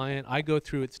to the client, I go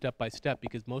through it step by step,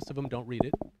 because most of them don't read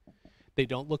it. They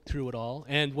don't look through it all.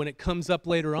 And when it comes up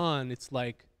later on, it's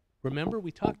like, remember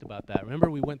we talked about that.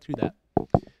 Remember we went through that.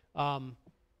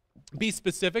 Be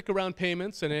specific around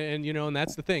payments, and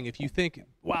that's the thing. If you think,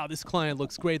 wow, this client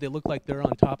looks great, they look like they're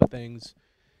on top of things,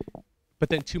 but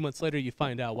then 2 months later you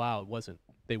find out, wow, it wasn't.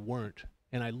 They weren't.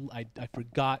 And I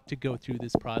forgot to go through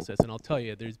this process. And I'll tell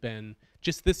you, there's been,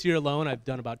 just this year alone, I've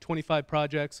done about 25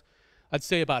 projects. I'd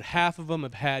say about half of them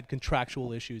have had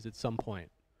contractual issues at some point.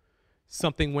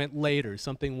 Something went later,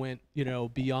 something went,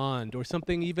 beyond, or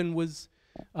something even was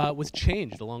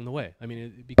changed along the way. I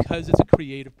mean, because it's a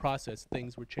creative process,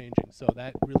 things were changing. So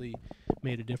that really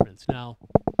made a difference. Now,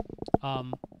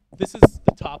 this is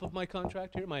the top of my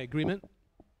contract here, my agreement,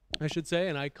 I should say,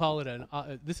 and I call it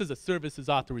this is a services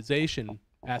authorization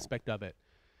aspect of it.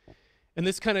 And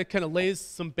this kind of lays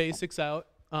some basics out.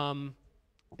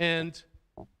 And,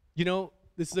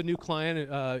 this is a new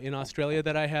client in Australia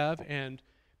that I have, and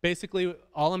basically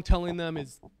all I'm telling them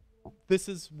is,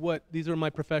 these are my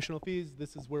professional fees,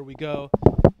 this is where we go,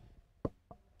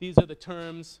 these are the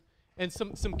terms. And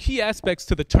some key aspects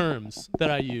to the terms that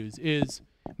I use is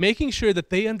making sure that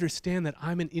they understand that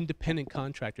I'm an independent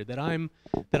contractor, that I'm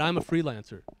a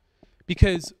freelancer,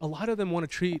 because a lot of them want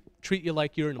to treat you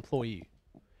like you're an employee.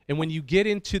 And when you get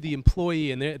into the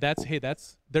employee, and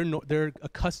they're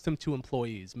accustomed to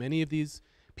employees. Many of these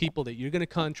people that you're going to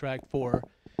contract for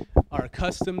are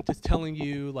accustomed to telling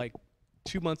you, like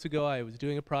 2 months ago, I was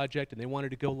doing a project and they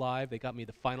wanted to go live. They got me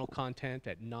the final content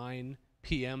at 9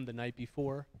 p.m. the night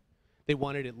before. They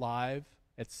wanted it live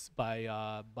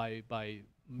by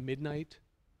midnight,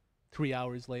 3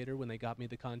 hours later when they got me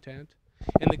the content.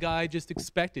 And the guy just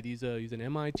expected, he's an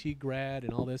MIT grad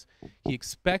and all this, he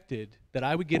expected that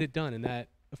I would get it done and that,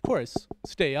 of course,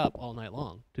 stay up all night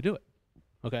long to do it,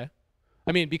 okay?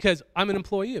 I mean, because I'm an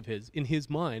employee of his, in his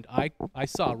mind, I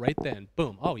saw right then,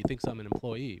 boom, oh, he thinks I'm an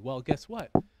employee. Well, guess what?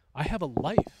 I have a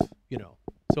life,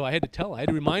 So I had to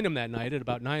remind him that night at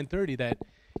about 9:30 that,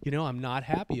 I'm not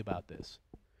happy about this.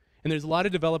 And there's a lot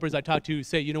of developers I talk to who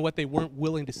say, you know what, they weren't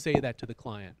willing to say that to the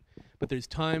client. But there's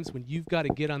times when you've got to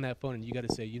get on that phone and you got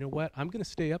to say, you know what, I'm going to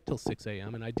stay up till 6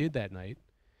 a.m. And I did that night.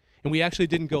 And we actually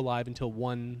didn't go live until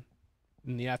 1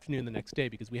 in the afternoon the next day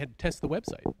because we had to test the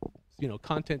website.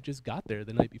 Content just got there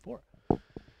the night before.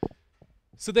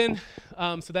 So then,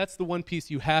 so that's the one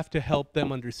piece you have to help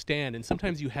them understand, and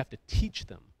sometimes you have to teach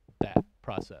them that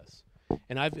process.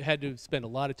 And I've had to spend a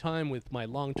lot of time with my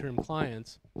long-term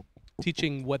clients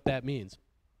teaching what that means.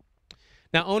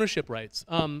 Now, ownership rights,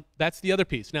 that's the other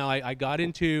piece. Now, I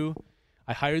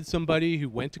hired somebody who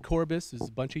went to Corbis, this is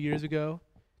a bunch of years ago,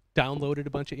 downloaded a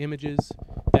bunch of images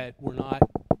that were not,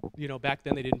 back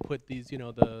then they didn't put these,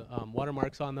 the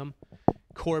watermarks on them.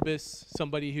 Corbis,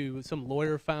 some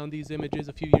lawyer found these images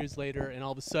a few years later, and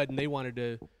all of a sudden they wanted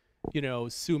to,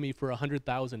 sue me for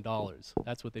 $100,000.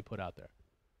 That's what they put out there.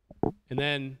 And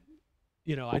then,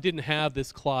 I didn't have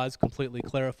this clause completely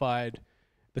clarified.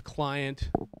 The client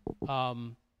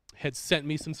had sent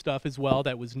me some stuff as well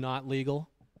that was not legal.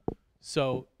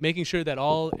 So making sure that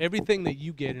everything that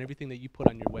you get and everything that you put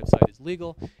on your website is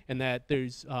legal, and that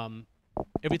there's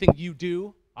everything you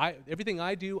do, everything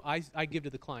I do, I give to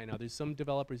the client. Now, there's some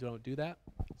developers who don't do that.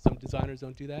 Some designers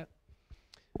don't do that.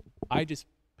 I just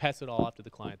pass it all off to the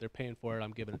client. They're paying for it.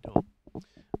 I'm giving it to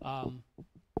them.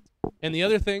 And the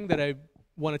other thing that I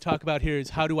want to talk about here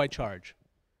is, how do I charge?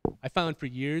 I found for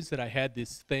years that I had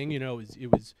this thing,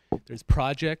 there's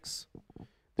projects,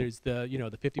 there's the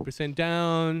 50%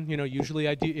 down, usually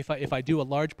I do, if I do a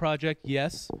large project,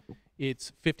 yes,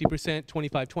 it's 50%,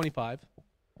 25-25.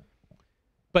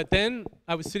 But then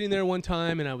I was sitting there one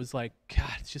time and I was like,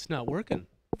 God, it's just not working.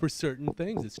 For certain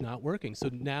things, it's not working. So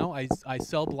now I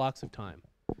sell blocks of time,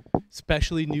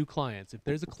 especially new clients. If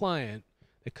there's a client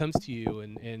that comes to you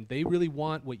and they really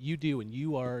want what you do and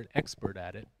you are an expert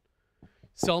at it,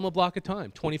 sell them a block of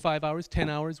time, 25 hours, 10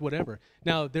 hours, whatever.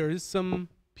 Now, there is some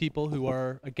people who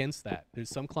are against that. There's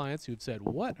some clients who've said,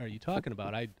 what are you talking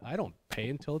about? I don't pay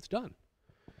until it's done.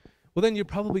 Well, then you're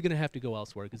probably going to have to go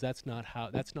elsewhere, because that's not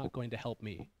going to help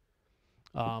me.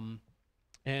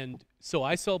 And so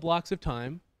I sell blocks of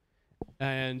time,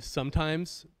 and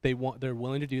sometimes they're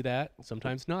willing to do that,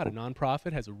 sometimes not. A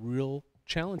nonprofit has a real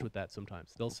challenge with that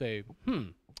sometimes. They'll say,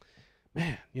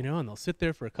 man, and they'll sit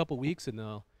there for a couple weeks and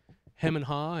they'll hem and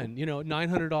haw, and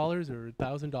 $900 or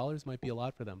 $1,000 might be a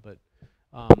lot for them, but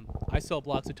I sell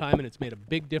blocks of time, and it's made a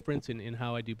big difference in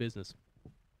how I do business.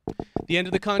 The end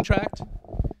of the contract,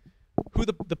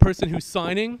 the person who's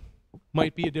signing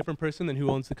might be a different person than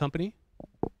who owns the company.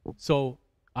 So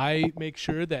I make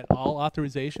sure that all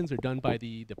authorizations are done by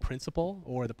the principal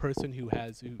or the person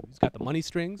who's got the money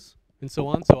strings and so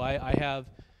on. So I have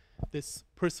this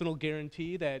personal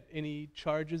guarantee that any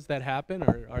charges that happen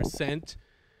are sent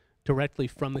directly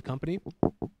from the company.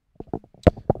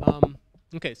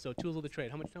 Okay, so tools of the trade.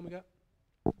 How much time we got?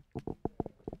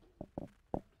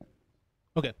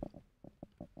 Okay.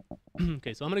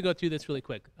 Okay, so I'm going to go through this really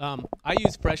quick. I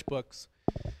use FreshBooks.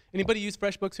 Anybody use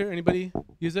FreshBooks here? Anybody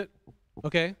use it?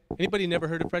 Okay. Anybody never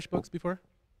heard of FreshBooks before?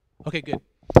 Okay, good.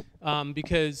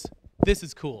 Because this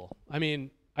is cool. I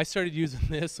mean, I started using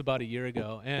this about a year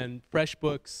ago, and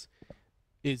FreshBooks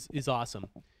is awesome.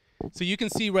 So you can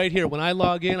see right here, when I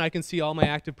log in, I can see all my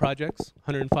active projects,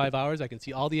 105 hours. I can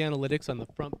see all the analytics on the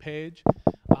front page.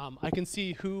 I can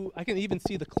even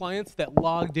see the clients that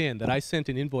logged in, that I sent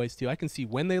an invoice to. I can see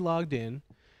when they logged in,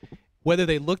 whether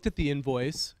they looked at the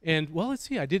invoice, and, well, let's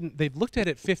see, they've looked at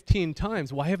it 15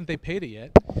 times. Why haven't they paid it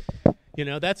yet?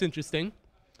 That's interesting.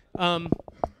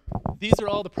 These are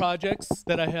all the projects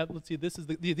that I have. Let's see,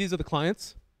 these are the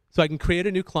clients. So I can create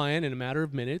a new client in a matter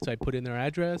of minutes. I put in their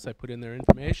address, I put in their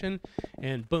information,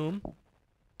 and boom,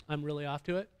 I'm really off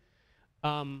to it.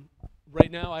 Right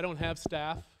now, I don't have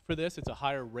staff for this. It's a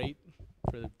higher rate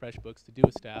for the FreshBooks to do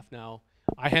a staff. Now,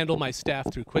 I handle my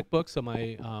staff through QuickBooks, so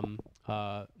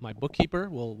my bookkeeper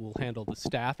will handle the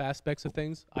staff aspects of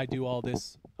things. I do all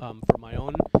this for my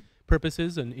own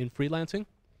purposes and in freelancing.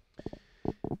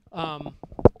 And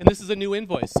this is a new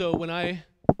invoice. So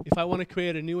if I want to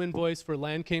create a new invoice for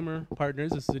Landcamer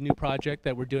Partners, this is a new project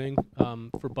that we're doing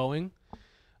for Boeing,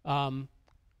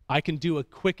 I can do a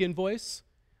quick invoice.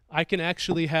 I can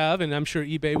actually have, and I'm sure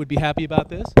eBay would be happy about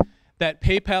this, that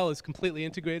PayPal is completely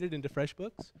integrated into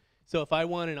FreshBooks. So if I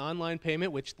want an online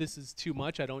payment, which this is too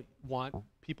much, I don't want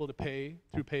people to pay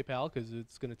through PayPal because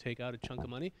it's going to take out a chunk of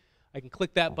money, I can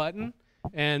click that button,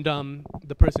 and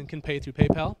the person can pay through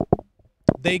PayPal.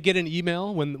 They get an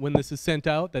email when this is sent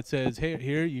out that says, hey,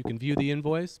 here, you can view the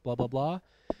invoice, blah, blah, blah.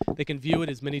 They can view it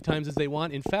as many times as they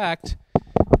want. In fact,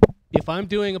 if I'm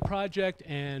doing a project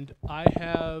and I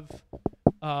have,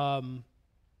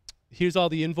 here's all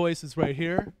the invoices right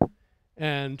here,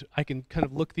 and I can kind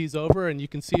of look these over, and you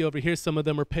can see over here some of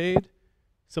them are paid,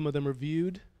 some of them are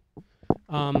viewed.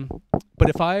 But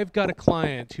if I've got a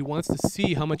client who wants to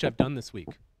see how much I've done this week,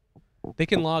 they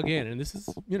can log in, and this is,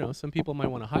 some people might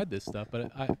want to hide this stuff,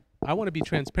 but I want to be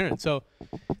transparent. So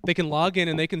they can log in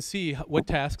and they can see what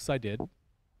tasks I did,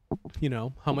 you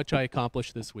know, how much I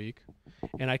accomplished this week,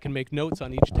 and I can make notes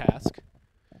on each task.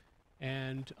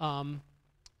 And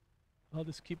I'll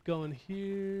just keep going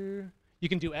here. You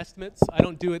can do estimates. I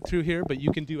don't do it through here, but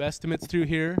you can do estimates through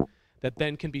here that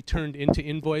then can be turned into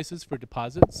invoices for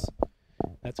deposits.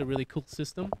 That's a really cool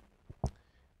system.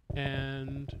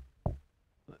 And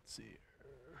let's see,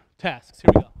 tasks,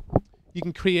 here we go. You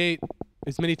can create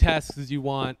as many tasks as you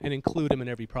want and include them in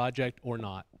every project or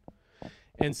not.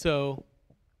 And so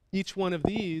each one of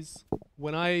these,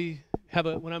 when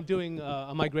I'm doing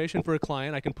a migration for a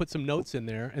client, I can put some notes in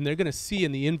there, and they're going to see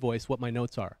in the invoice what my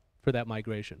notes are for that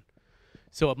migration.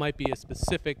 So it might be a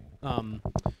specific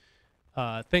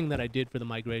thing that I did for the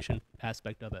migration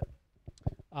aspect of it.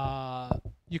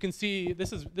 You can see,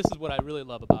 this is what I really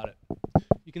love about it.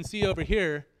 You can see over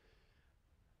here,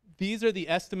 these are the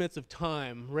estimates of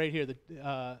time right here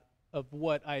of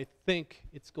what I think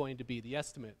it's going to be, the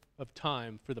estimate of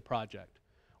time for the project.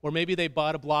 Or maybe they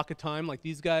bought a block of time, like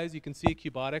these guys, you can see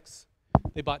Cubotics.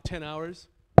 They bought 10 hours,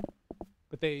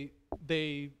 but they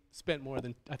spent more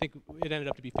than, I think it ended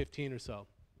up to be 15 or so.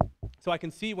 So I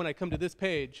can see when I come to this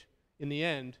page, in the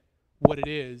end, what it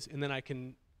is, and then I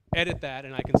can edit that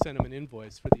and I can send them an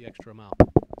invoice for the extra amount.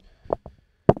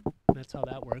 And that's how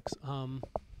that works. And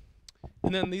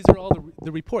then these are all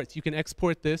the reports. You can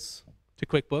export this to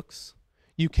QuickBooks.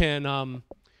 You can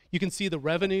see the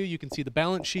revenue. You can see the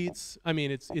balance sheets. I mean,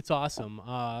 it's awesome.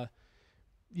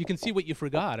 You can see what you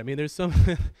forgot. I mean, there's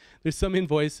some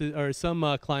invoices or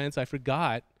some clients I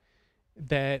forgot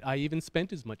that I even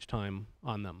spent as much time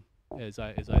on them as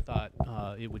I thought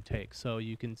it would take. So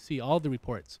you can see all the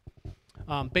reports.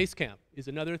 Basecamp is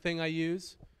another thing I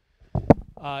use.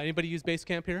 Anybody use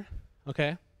Basecamp here?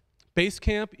 Okay.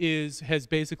 Basecamp has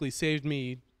basically saved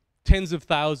me tens of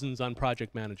thousands on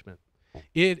project management.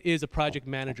 It is a project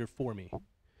manager for me.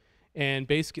 And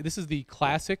this is the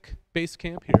classic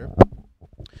Basecamp here.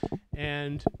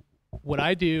 And what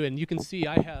I do, and you can see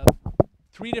I have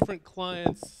 3 different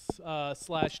clients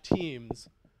 / teams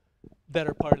that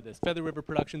are part of this. Feather River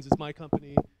Productions is my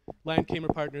company.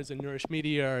 Landcamer Partners and Nourish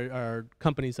Media are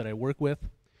companies that I work with.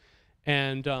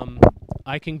 And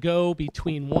I can go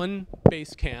between one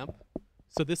Basecamp.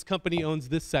 So this company owns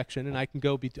this section, and I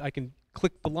can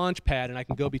click the launch pad, and I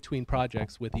can go between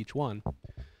projects with each one.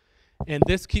 And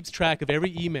this keeps track of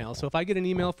every email. So if I get an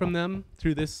email from them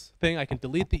through this thing, I can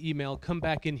delete the email, come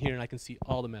back in here, and I can see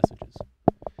all the messages.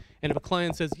 And if a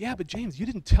client says, yeah, but James, you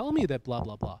didn't tell me that blah,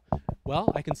 blah, blah.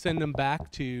 Well, I can send them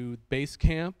back to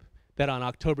Basecamp that on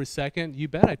October 2nd, you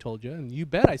bet I told you, and you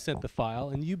bet I sent the file,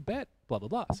 and you bet blah, blah,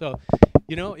 blah. So,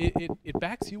 you know, it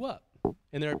backs you up.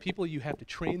 And there are people you have to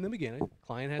train them again. A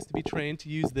client has to be trained to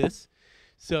use this.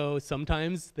 So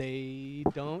sometimes they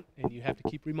don't, and you have to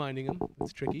keep reminding them.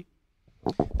 It's tricky.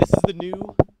 This is the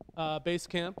new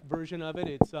Basecamp version of it.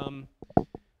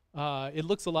 It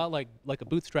looks a lot like a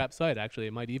Bootstrap site, actually.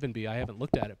 It might even be. I haven't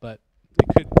looked at it, but it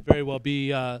could very well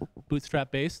be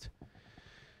Bootstrap based.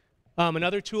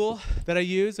 Another tool that I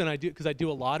use, and I do because I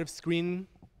do a lot of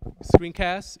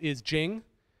screencasts, is Jing.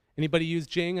 Anybody use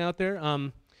Jing out there?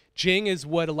 Jing is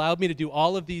what allowed me to do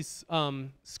all of these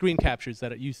screen captures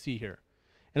that you see here.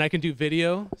 And I can do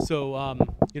video. So,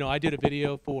 you know, I did a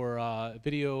video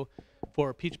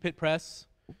for Peach Pit Press.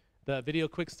 The Video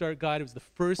Quick Start Guide was the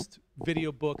first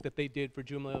video book that they did for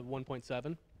Joomla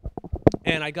 1.7.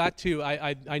 And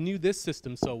I knew this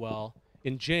system so well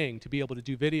in Jing to be able to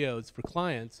do videos for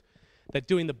clients that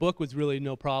doing the book was really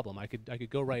no problem. I could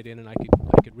go right in and I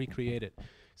could recreate it.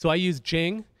 So I use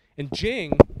Jing, and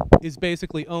Jing is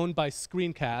basically owned by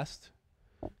Screencast.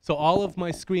 So all of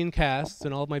my screencasts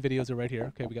and all of my videos are right here.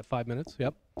 Okay, we got 5 minutes,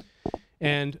 yep.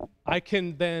 And I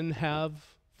can then have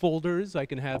folders. I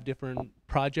can have different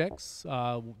projects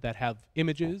that have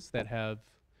images, that have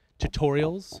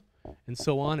tutorials, and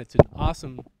so on. It's an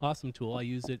awesome, awesome tool. I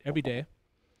use it every day.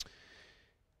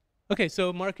 Okay,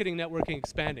 so marketing, networking,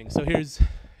 expanding. So here's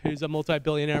a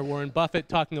multi-billionaire Warren Buffett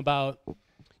talking about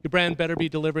your brand better be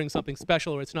delivering something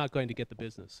special or it's not going to get the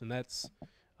business. And that's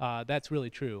really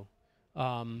true.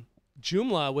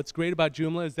 Joomla, what's great about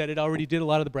Joomla is that it already did a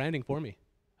lot of the branding for me.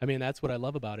 I mean, that's what I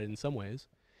love about it in some ways.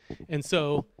 And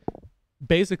so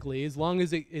basically, as long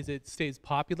as it stays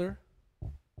popular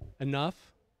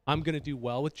enough, I'm going to do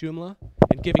well with Joomla.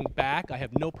 And giving back, I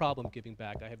have no problem giving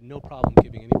back. I have no problem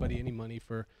giving anybody any money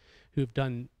who've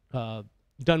done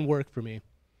work for me.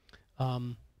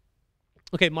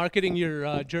 Okay, marketing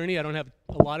your journey. I don't have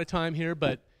a lot of time here,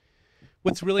 but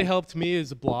what's really helped me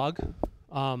is a blog.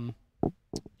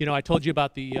 You know, I told you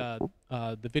about the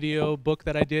the video book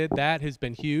that I did, that has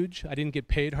been huge. I didn't get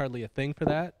paid hardly a thing for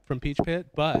that from Peach Pit,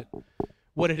 but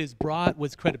what it has brought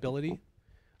was credibility.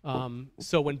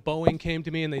 So when Boeing came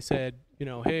to me and they said, you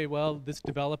know, hey, well, this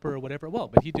developer or whatever, well,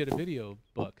 but he did a video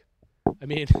book. I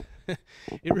mean,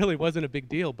 it really wasn't a big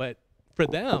deal, but for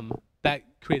them, that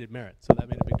created merit, so that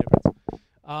made a big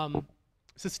difference.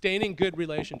 Sustaining good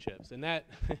relationships, and that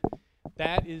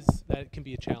that can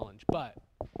be a challenge. But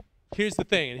here's the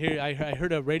thing, and here I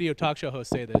heard a radio talk show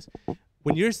host say this: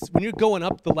 when you're going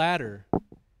up the ladder,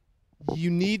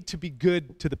 you need to be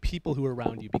good to the people who are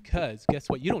around you, because guess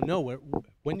what? You don't know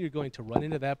when you're going to run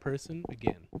into that person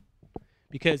again.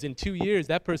 Because in 2 years,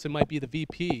 that person might be the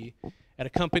VP at a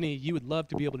company you would love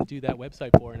to be able to do that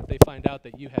website for, and if they find out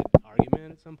that you had an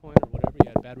argument at some point or whatever, you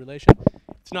had a bad relation,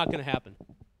 it's not going to happen.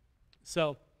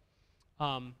 So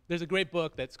there's a great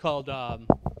book that's called How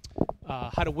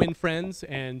to Win Friends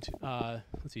and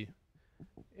let's see,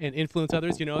 and Influence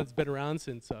Others. You know, it's been around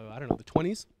since I don't know, the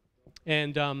 20s,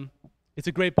 and it's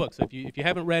a great book. So if you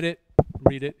haven't read it,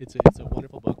 read it. It's a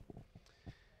wonderful book.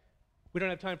 We don't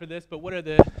have time for this, but what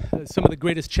are some of the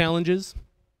greatest challenges?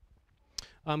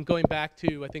 Going back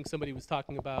to, I think somebody was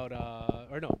talking about,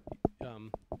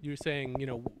 you were saying, you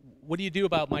know, what do you do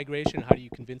about migration? How do you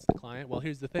convince the client? Well,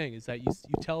 here's the thing, is that you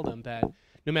tell them that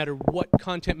no matter what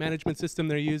content management system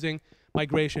they're using,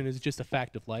 migration is just a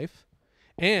fact of life,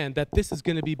 and that this is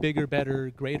going to be bigger, better,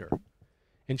 greater.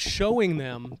 And showing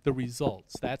them the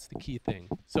results, that's the key thing.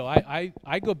 So I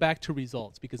go back to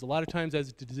results, because a lot of times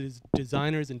as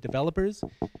designers and developers,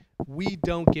 we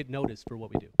don't get noticed for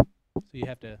what we do. So you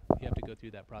have to go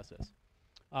through that process.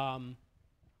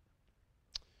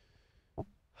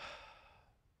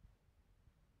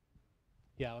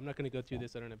 Yeah, I'm not going to go through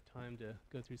this. I don't have time to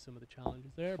go through some of the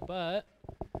challenges there, but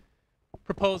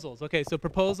proposals. Okay, so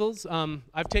proposals.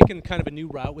 I've taken kind of a new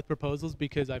route with proposals,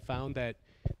 because I found that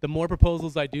the more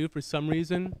proposals I do, for some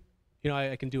reason, you know,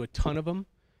 I can do a ton of them,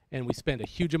 and we spend a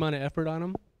huge amount of effort on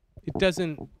them. It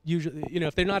doesn't usually, you know,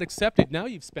 if they're not accepted, now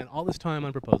you've spent all this time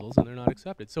on proposals and they're not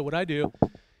accepted. So what I do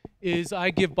is I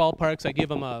give ballparks. I give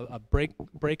them a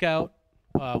breakout,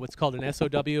 what's called an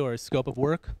SOW, or a scope of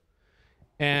work,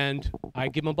 and I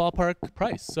give them a ballpark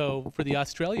price. So for the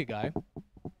Australia guy,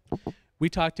 we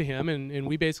talked to him, and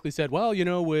we basically said, well, you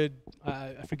know,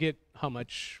 I forget how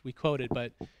much we quoted,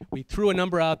 but we threw a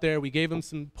number out there. We gave him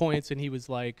some points, and he was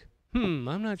like, I'm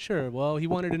not sure. Well, he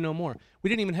wanted to know more. We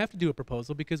didn't even have to do a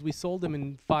proposal, because we sold him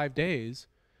in 5 days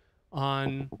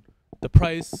on the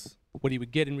price, what he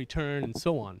would get in return, and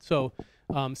so on. So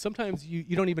sometimes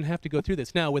you don't even have to go through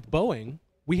this. Now, with Boeing,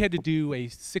 we had to do a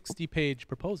 60-page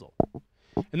proposal.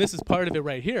 And this is part of it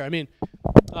right here. I mean,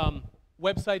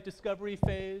 website discovery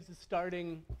phase is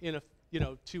starting in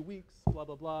 2 weeks, blah,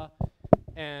 blah, blah.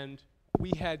 And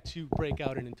we had to break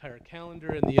out an entire calendar.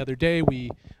 And the other day,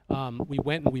 we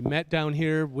went and we met down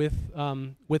here with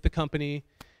the company,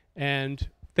 and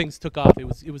things took off.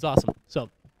 It was awesome. So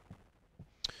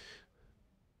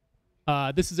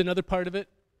this is another part of it.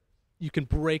 You can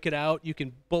break it out, you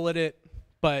can bullet it,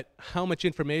 but how much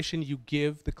information you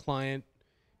give the client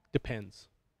depends.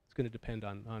 It's going to depend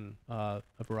on a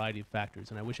variety of factors,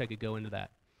 and I wish I could go into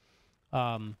that.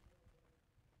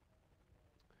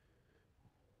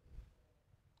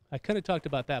 I kind of talked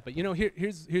about that, but you know,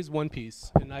 here's one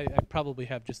piece, and I probably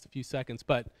have just a few seconds,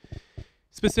 but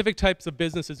specific types of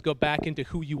businesses go back into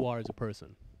who you are as a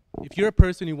person. If you're a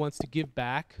person who wants to give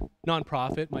back,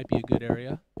 nonprofit might be a good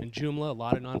area. In Joomla, a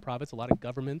lot of nonprofits, a lot of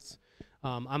governments.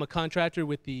 I'm a contractor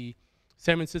with the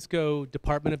San Francisco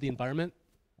Department of the Environment,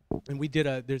 and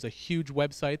there's a huge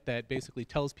website that basically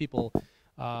tells people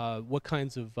what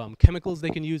kinds of chemicals they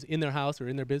can use in their house or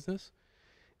in their business.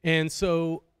 And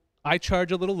so I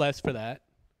charge a little less for that.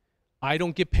 I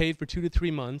don't get paid for 2 to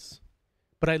 3 months,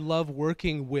 but I love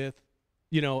working with,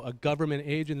 you know, a government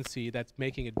agency that's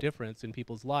making a difference in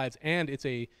people's lives. And it's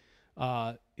in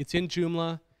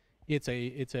Joomla. It's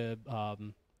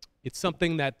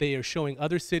something that they are showing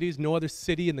other cities. No other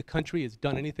city in the country has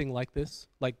done anything like this,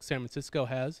 like San Francisco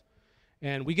has.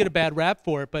 And we get a bad rap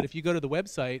for it, but if you go to the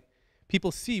website,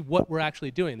 people see what we're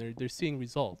actually doing. They're seeing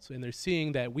results, and they're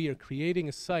seeing that we are creating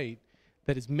a site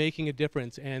that is making a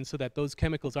difference, and so that those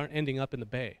chemicals aren't ending up in the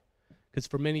bay. Because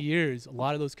for many years, a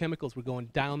lot of those chemicals were going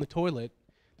down the toilet,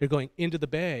 they're going into the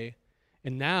bay,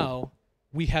 and now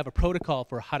we have a protocol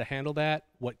for how to handle that,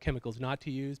 what chemicals not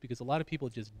to use, because a lot of people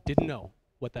just didn't know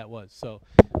what that was. So,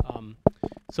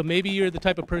 so maybe you're the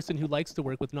type of person who likes to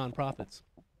work with nonprofits.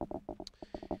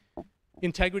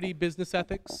 Integrity, business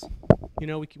ethics, you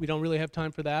know, we don't really have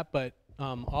time for that, but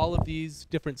all of these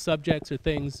different subjects are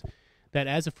things that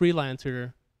as a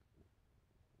freelancer,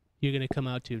 you're going to come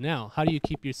out to. Now, how do you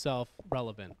keep yourself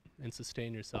relevant and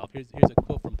sustain yourself? Here's a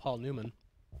quote from Paul Newman.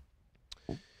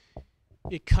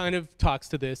 It kind of talks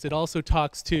to this. It also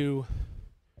talks to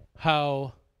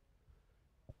how,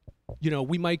 you know,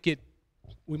 we might get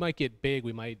big,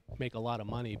 we might make a lot of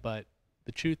money, but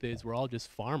the truth is we're all just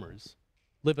farmers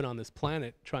living on this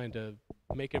planet trying to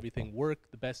make everything work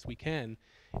the best we can.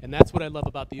 And that's what I love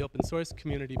about the open source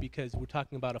community, because we're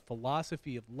talking about a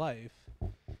philosophy of life,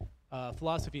 a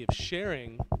philosophy of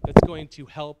sharing that's going to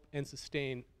help and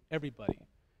sustain everybody.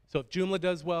 So if Joomla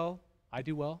does well, I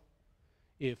do well.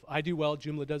 If I do well,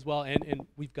 Joomla does well, and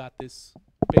we've got this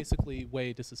basically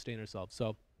way to sustain ourselves.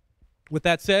 So with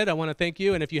that said, I want to thank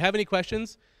you, and if you have any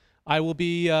questions, I'll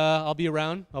be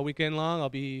around all weekend long.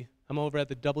 I'm over at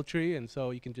the DoubleTree, and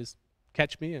so you can just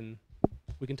catch me and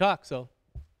we can talk. So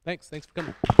thanks for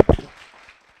coming.